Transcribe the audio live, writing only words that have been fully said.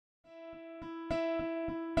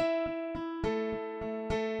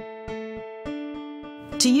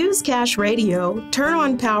To use Cache Radio, turn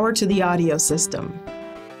on power to the audio system.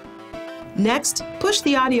 Next, push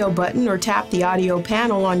the audio button or tap the audio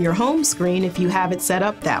panel on your home screen if you have it set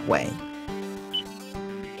up that way.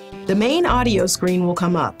 The main audio screen will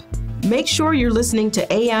come up. Make sure you're listening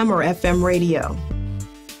to AM or FM radio.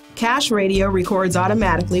 Cache Radio records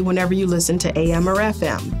automatically whenever you listen to AM or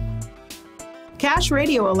FM. Cache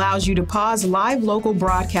Radio allows you to pause live local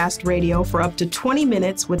broadcast radio for up to 20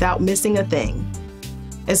 minutes without missing a thing.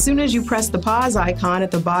 As soon as you press the pause icon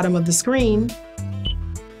at the bottom of the screen,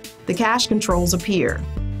 the cache controls appear.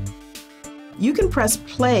 You can press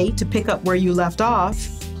play to pick up where you left off,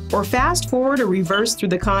 or fast forward or reverse through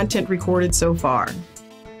the content recorded so far.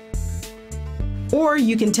 Or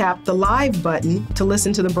you can tap the live button to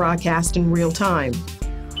listen to the broadcast in real time.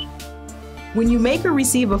 When you make or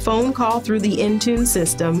receive a phone call through the Intune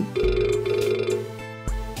system,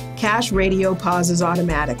 Cache Radio pauses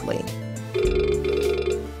automatically.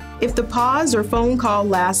 If the pause or phone call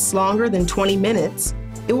lasts longer than 20 minutes,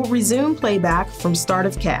 it will resume playback from start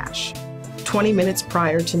of cache, 20 minutes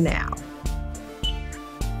prior to now.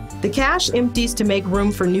 The cache empties to make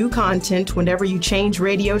room for new content whenever you change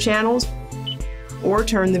radio channels or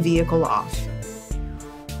turn the vehicle off.